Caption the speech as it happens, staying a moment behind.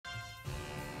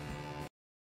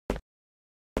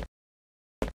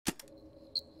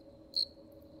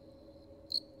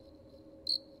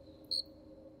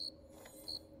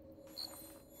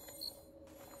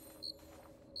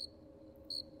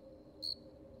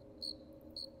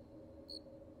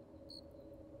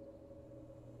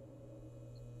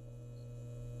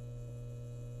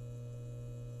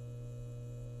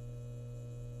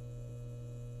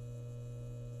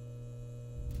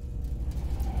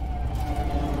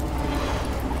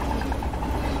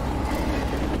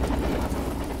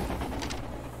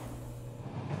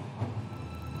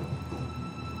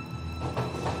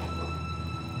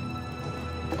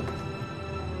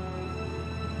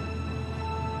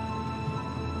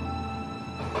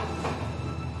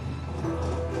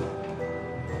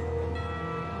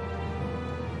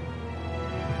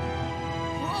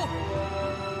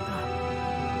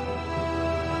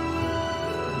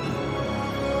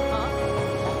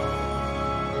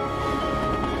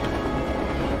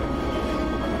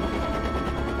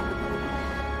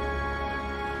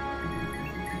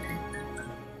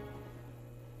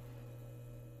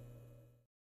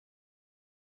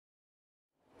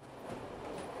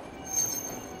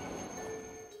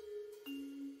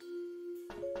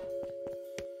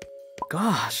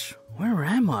Gosh, where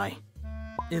am I?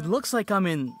 It looks like I'm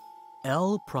in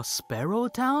El Prospero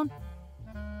town?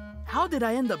 How did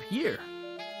I end up here?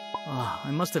 Oh,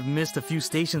 I must have missed a few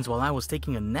stations while I was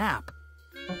taking a nap.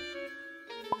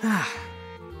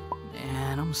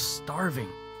 Man, I'm starving.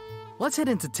 Let's head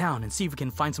into town and see if we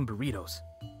can find some burritos.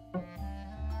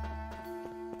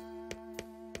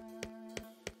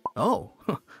 Oh,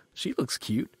 she looks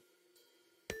cute.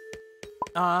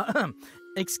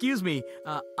 Excuse me,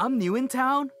 I'm new in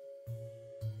town.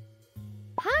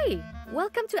 Hi,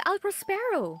 welcome to El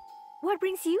Prospero. What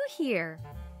brings you here?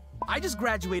 I just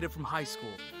graduated from high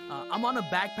school. I'm on a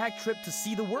backpack trip to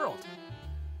see the world.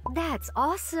 That's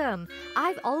awesome.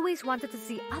 I've always wanted to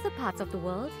see other parts of the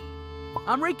world.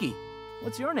 I'm Ricky.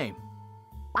 What's your name?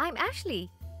 I'm Ashley.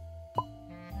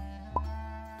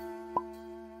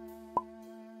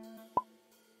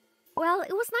 Well,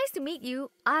 it was nice to meet you.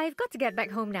 I've got to get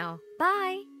back home now.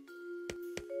 Bye.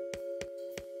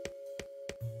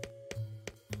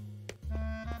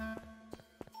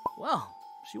 Well,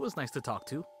 she was nice to talk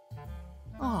to.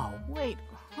 Oh, wait,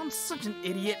 I'm such an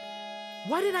idiot.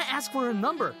 Why did I ask for her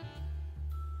number?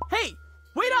 Hey,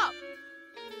 wait up!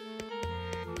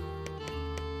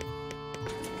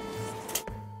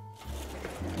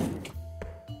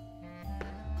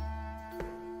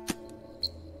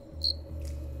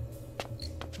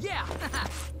 Yeah!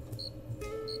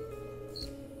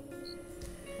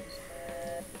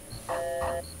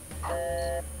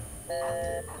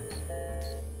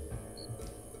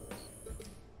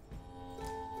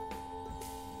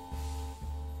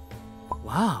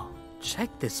 Wow, check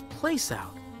this place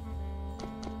out.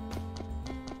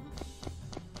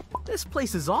 This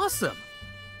place is awesome.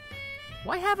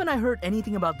 Why haven't I heard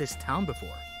anything about this town before?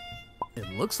 It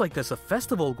looks like there's a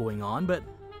festival going on, but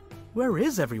where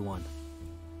is everyone?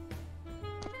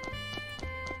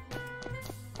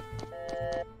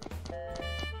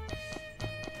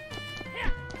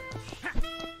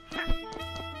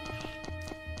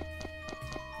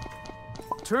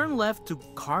 Turn left to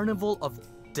Carnival of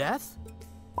Death?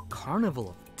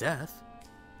 Carnival of Death?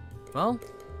 Well,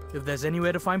 if there's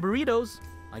anywhere to find burritos,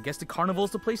 I guess the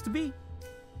carnival's the place to be.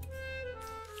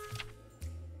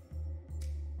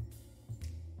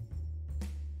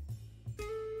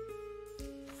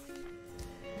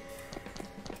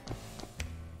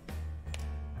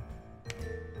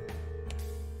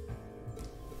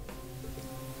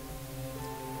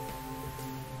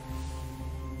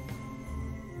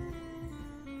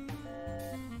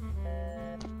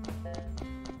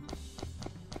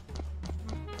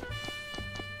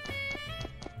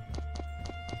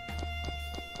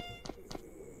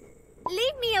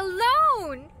 Leave me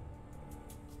alone!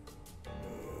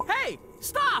 Hey,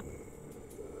 stop!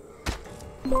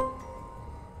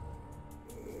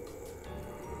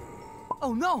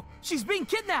 Oh no, she's being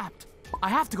kidnapped! I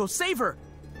have to go save her!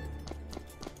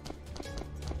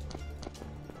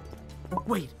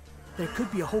 Wait, there could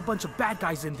be a whole bunch of bad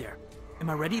guys in there. Am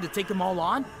I ready to take them all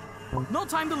on? No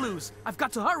time to lose, I've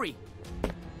got to hurry!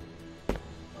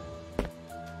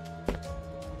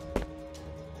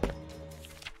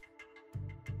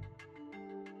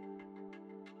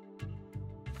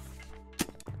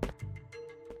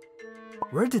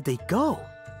 Where did they go?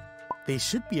 They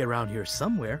should be around here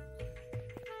somewhere.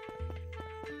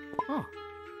 Oh,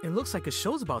 it looks like a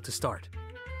show's about to start.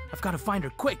 I've got to find her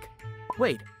quick.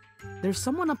 Wait, there's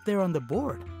someone up there on the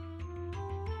board.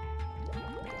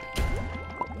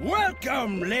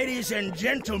 Welcome, ladies and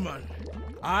gentlemen.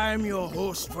 I'm your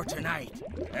host for tonight,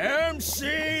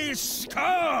 MC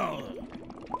Skull.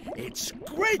 It's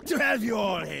great to have you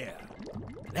all here.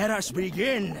 Let us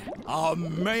begin our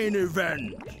main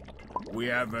event. We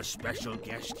have a special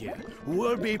guest here who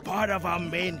will be part of our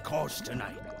main course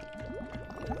tonight.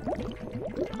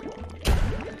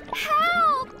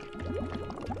 Help!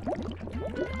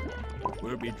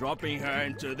 We'll be dropping her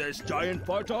into this giant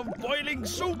pot of boiling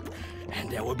soup,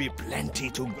 and there will be plenty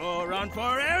to go around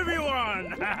for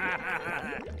everyone!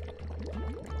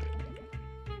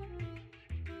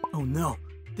 Oh no,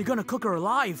 they're gonna cook her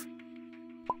alive.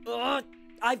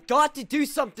 I've got to do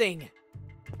something!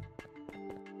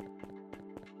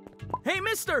 Hey,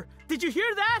 mister, did you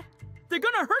hear that? They're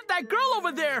gonna hurt that girl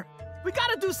over there. We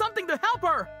gotta do something to help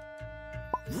her.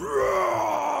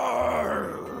 Roar!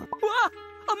 Ah,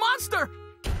 a monster!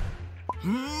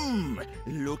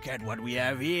 Look at what we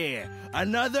have here.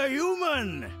 Another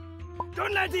human.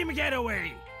 Don't let him get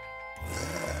away.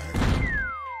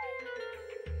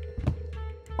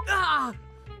 Ah!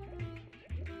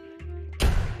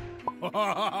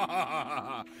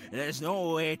 There's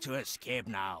no way to escape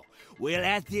now. We'll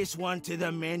add this one to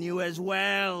the menu as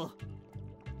well.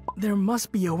 There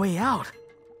must be a way out.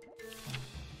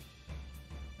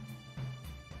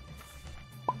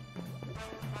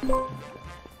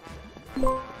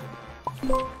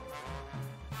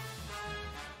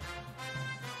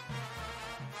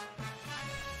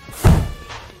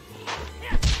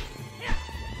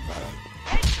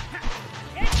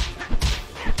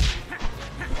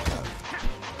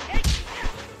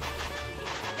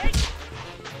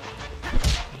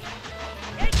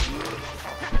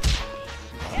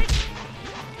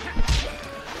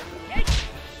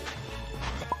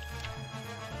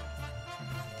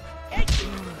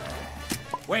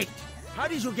 Wait, how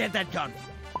did you get that gun?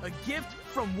 A gift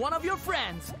from one of your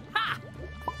friends. Ha!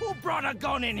 Who brought a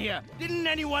gun in here? Didn't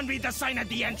anyone read the sign at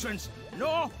the entrance?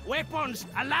 No weapons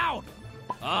allowed.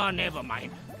 Oh, never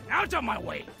mind. Out of my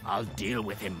way. I'll deal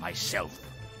with him myself.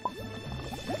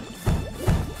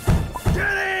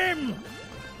 Get him!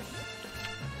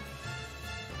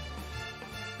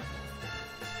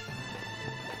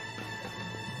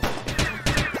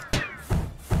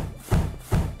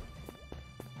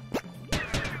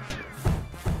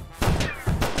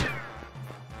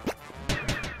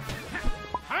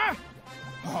 Huh?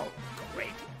 Oh, great.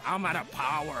 I'm out of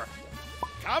power.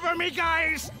 Cover me,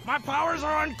 guys! My powers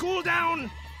are on cooldown!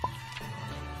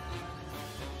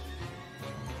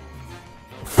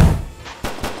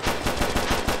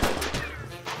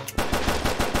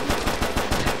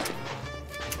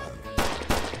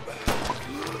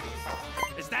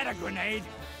 Is that a grenade?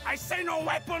 I say no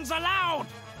weapons allowed!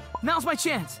 Now's my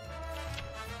chance.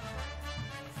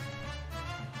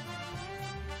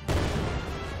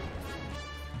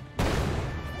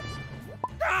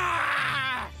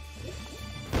 Ah!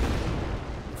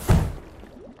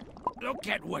 Look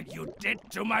at what you did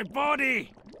to my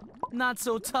body! Not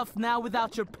so tough now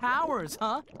without your powers,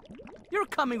 huh? You're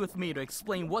coming with me to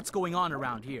explain what's going on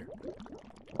around here.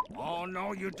 Oh,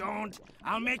 no, you don't.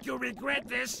 I'll make you regret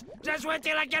this. Just wait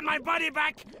till I get my body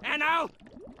back, and I'll...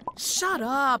 Shut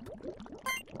up!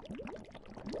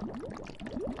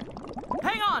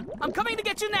 Hang on! I'm coming to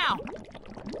get you now!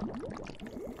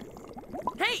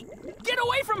 Hey! Get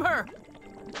away from her!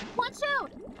 Watch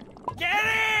out! Get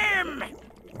him!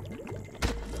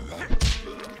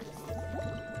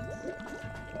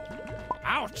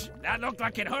 Ouch! That looked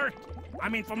like it hurt. I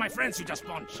mean, for my friends who just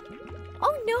punched.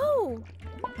 Oh no!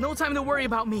 No time to worry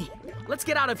about me. Let's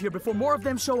get out of here before more of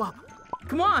them show up.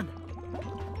 Come on!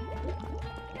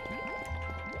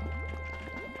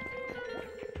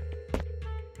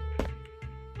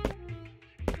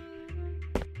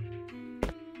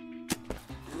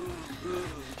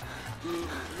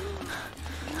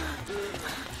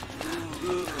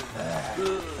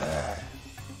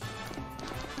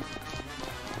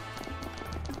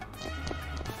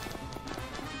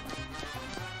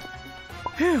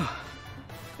 Phew.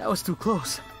 That was too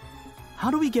close. How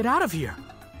do we get out of here?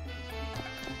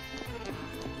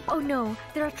 Oh no,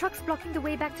 there are trucks blocking the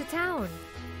way back to town.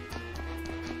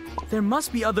 There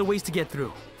must be other ways to get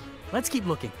through. Let's keep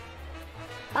looking.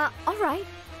 Alright.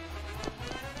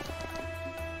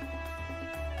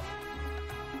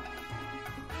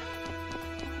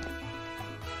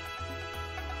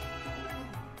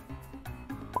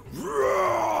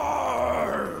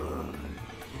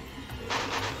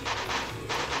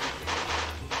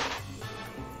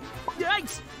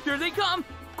 Yikes! Here they come!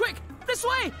 Quick! This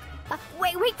way!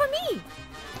 Wait for me!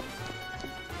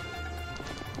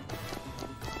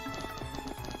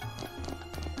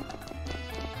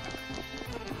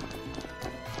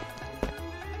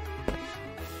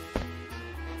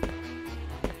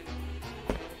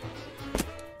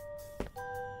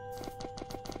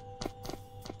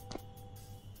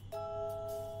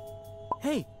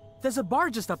 Hey, there's a bar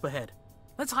just up ahead.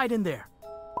 Let's hide in there.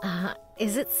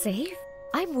 Is it safe?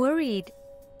 I'm worried.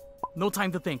 No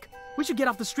time to think. We should get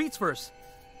off the streets first.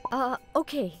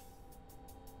 Okay.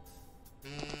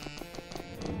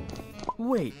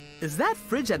 Wait, is that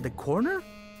fridge at the corner?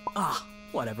 Ah,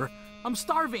 whatever. I'm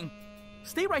starving.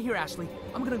 Stay right here, Ashley.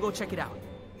 I'm gonna go check it out.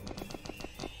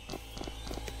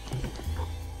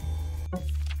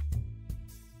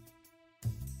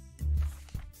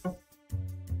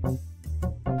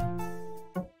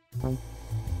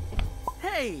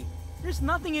 Hey! There's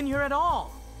nothing in here at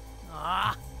all.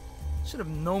 Ah! Should have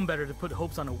known better to put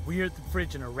hopes on a weird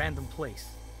fridge in a random place.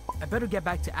 I better get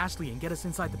back to Ashley and get us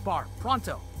inside the bar.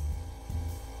 Pronto!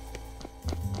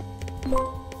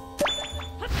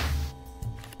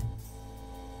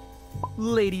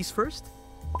 Ladies first.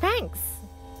 Thanks.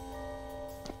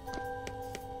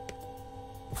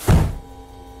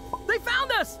 They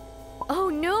found us! Oh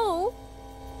no!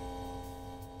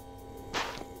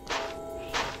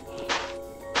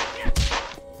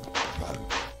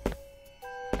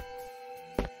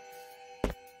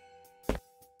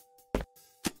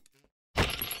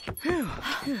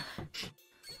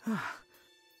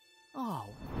 Oh.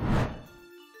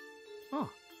 Oh.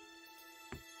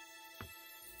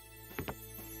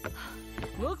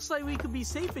 Looks like we could be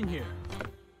safe in here.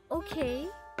 Okay.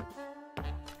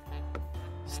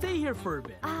 Stay here for a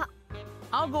bit.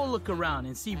 I'll go look around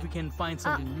and see if we can find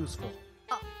something useful.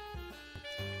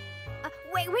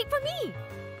 Wait for me!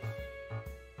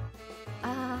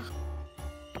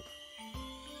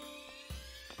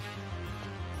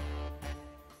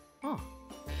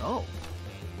 Oh.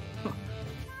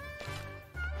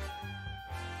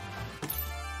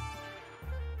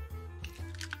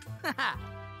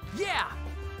 Yeah!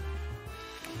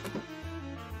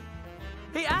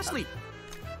 Hey, Ashley!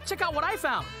 Check out what I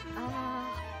found!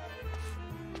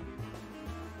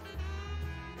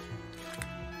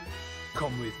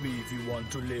 Come with me if you want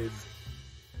to live.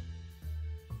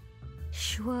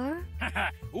 Sure?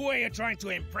 Who are you trying to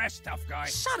impress, tough guy?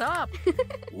 Shut up!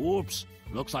 Oops.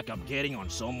 Looks like I'm getting on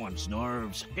someone's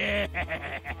nerves.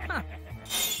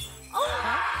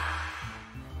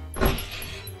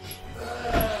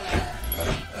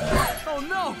 Oh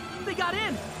no! They got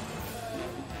in!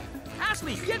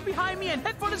 Ashley, get behind me and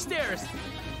head for the stairs!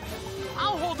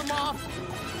 I'll hold them off!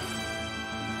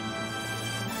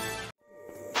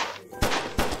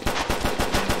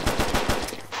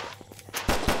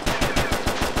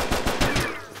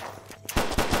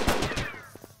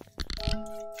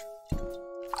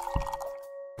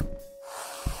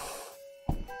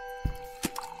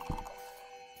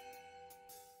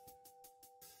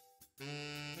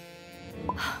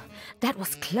 That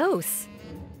was close.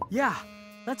 Yeah,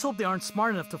 let's hope they aren't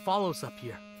smart enough to follow us up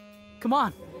here. Come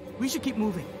on, we should keep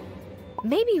moving.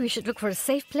 Maybe we should look for a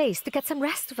safe place to get some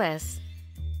rest first.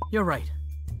 You're right.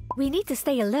 We need to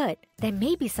stay alert. There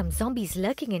may be some zombies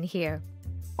lurking in here.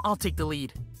 I'll take the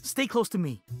lead. Stay close to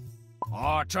me.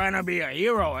 Oh, trying to be a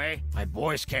hero, eh? My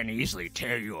boys can easily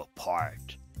tear you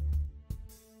apart.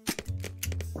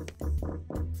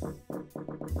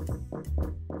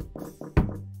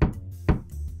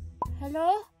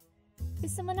 Hello?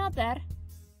 Is someone out there?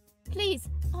 Please,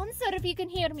 answer if you can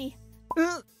hear me.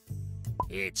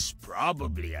 It's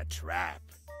probably a trap.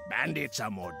 Bandits are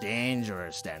more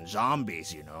dangerous than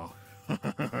zombies, you know.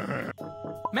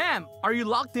 Ma'am, are you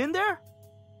locked in there?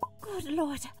 Good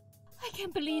Lord, I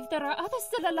can't believe there are others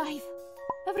still alive.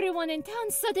 Everyone in town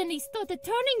suddenly started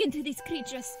turning into these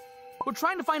creatures. We're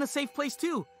trying to find a safe place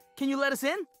too. Can you let us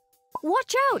in?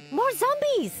 Watch out! More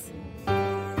zombies!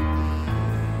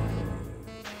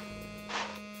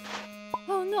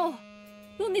 Oh no!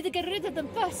 We'll need to get rid of them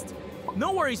first.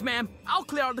 No worries, ma'am. I'll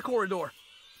clear out the corridor.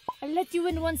 I'll let you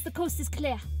in once the coast is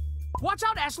clear. Watch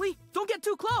out, Ashley! Don't get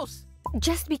too close!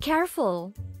 Just be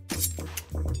careful.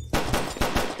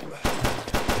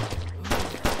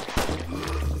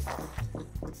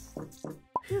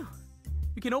 Phew.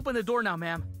 You can open the door now,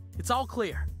 ma'am. It's all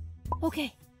clear.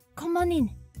 Okay, come on in.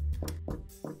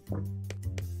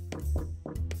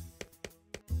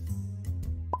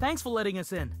 Thanks for letting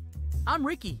us in. I'm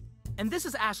Ricky, and this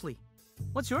is Ashley.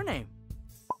 What's your name?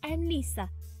 I'm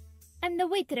Lisa. I'm the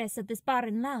waitress at this bar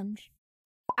and lounge.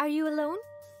 Are you alone?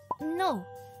 No,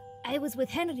 I was with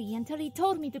Henry until he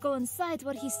told me to go inside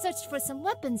where he searched for some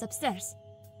weapons upstairs.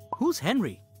 Who's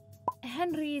Henry?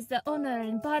 Henry is the owner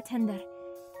and bartender.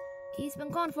 He's been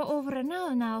gone for over an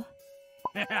hour now.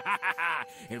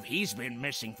 If he's been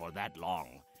missing for that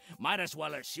long, might as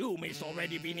well assume he's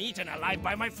already been eaten alive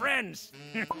by my friends.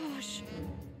 Gosh,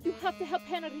 you have to help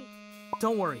Henry.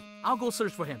 Don't worry, I'll go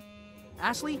search for him.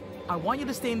 Ashley, I want you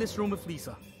to stay in this room with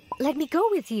Lisa. Let me go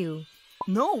with you.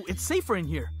 No, it's safer in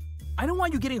here. I don't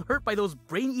want you getting hurt by those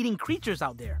brain-eating creatures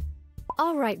out there.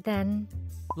 All right then.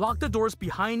 Lock the doors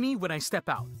behind me when I step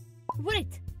out.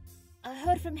 Wait! I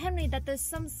heard from Henry that there's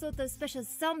some sort of special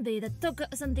zombie that took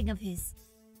something of his.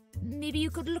 Maybe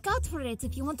you could look out for it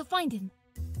if you want to find him.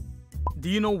 Do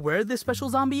you know where this special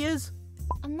zombie is?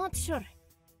 I'm not sure,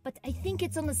 but I think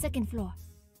it's on the second floor.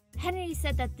 Henry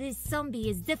said that this zombie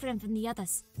is different from the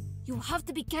others. You have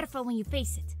to be careful when you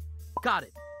face it. Got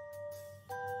it.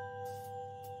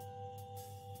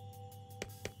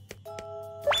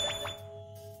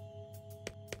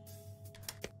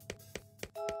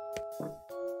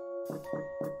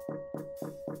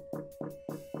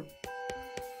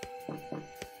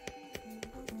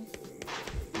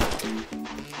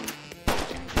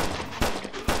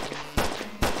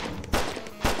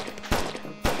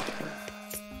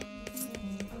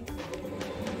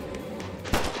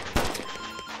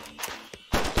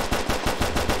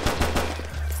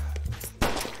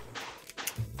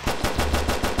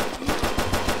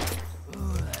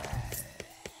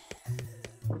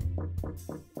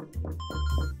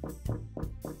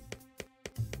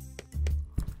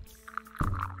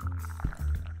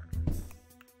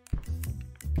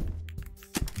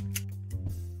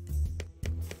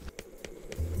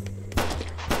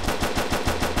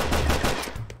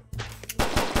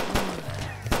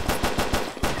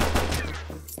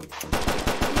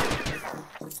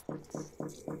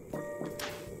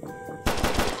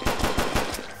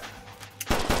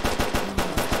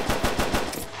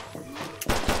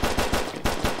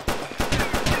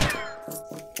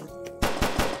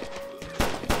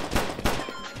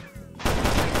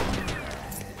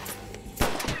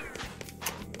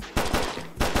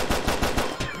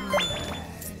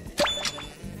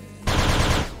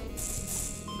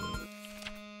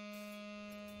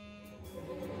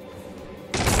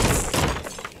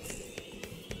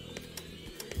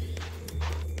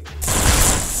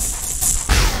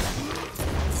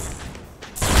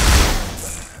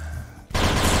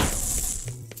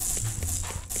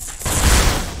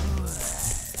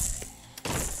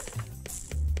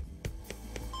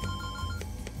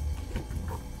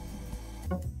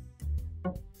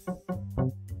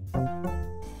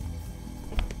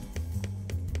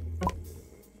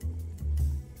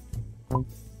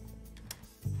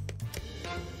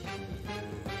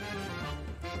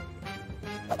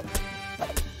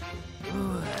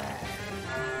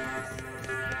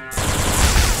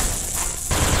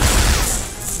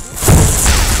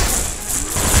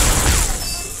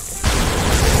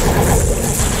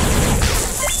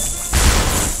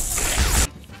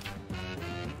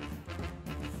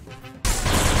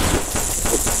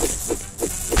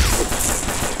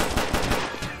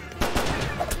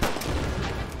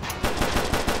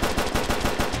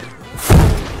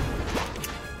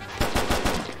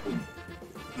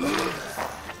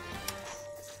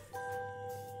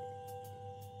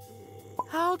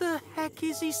 How the heck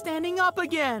is he standing up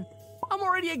again? I'm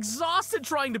already exhausted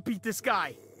trying to beat this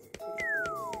guy.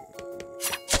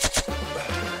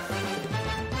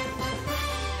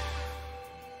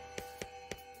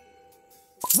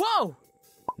 Whoa!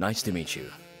 Nice to meet you.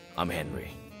 I'm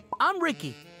Henry. I'm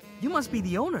Ricky. You must be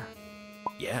the owner.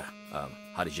 Yeah,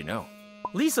 how did you know?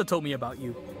 Lisa told me about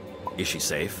you. Is she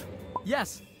safe?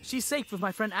 Yes, she's safe with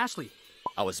my friend Ashley.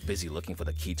 I was busy looking for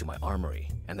the key to my armory,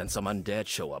 and then some undead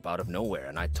show up out of nowhere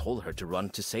and I told her to run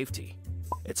to safety.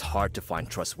 It's hard to find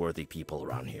trustworthy people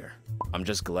around here. I'm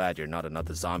just glad you're not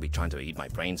another zombie trying to eat my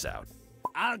brains out.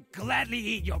 I'll gladly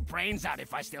eat your brains out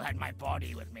if I still had my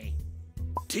body with me.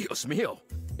 Dios mío!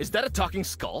 Is that a talking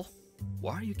skull?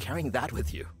 Why are you carrying that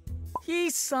with you?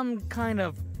 He's some kind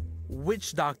of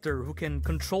witch doctor who can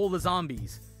control the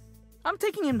zombies. I'm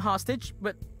taking him hostage,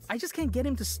 but I just can't get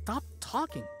him to stop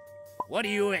talking. What do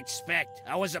you expect?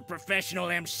 I was a professional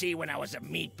MC when I was a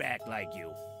meatbag like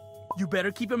you. You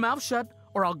better keep your mouth shut,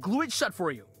 or I'll glue it shut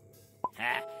for you.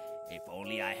 Ha! If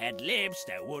only I had lips,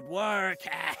 that would work.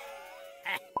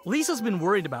 Lisa's been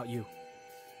worried about you.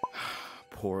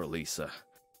 Poor Lisa.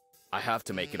 I have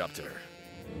to make it up to her.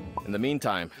 In the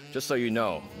meantime, just so you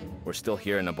know, we're still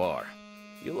here in a bar.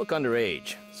 You look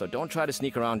underage, so don't try to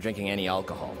sneak around drinking any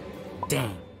alcohol.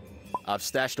 Dang. I've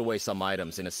stashed away some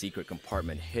items in a secret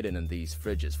compartment hidden in these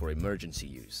fridges for emergency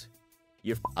use.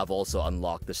 I've also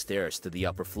unlocked the stairs to the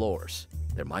upper floors.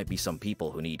 There might be some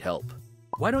people who need help.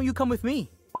 Why don't you come with me?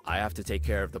 I have to take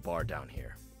care of the bar down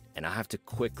here, and I have to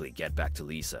quickly get back to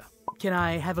Lisa. Can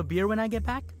I have a beer when I get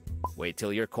back? Wait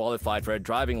till you're qualified for a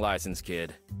driving license,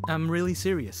 kid. I'm really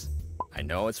serious. I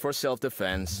know it's for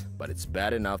self-defense, but it's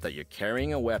bad enough that you're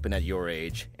carrying a weapon at your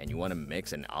age, and you want to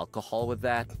mix an alcohol with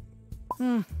that?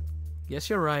 Guess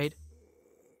you're right.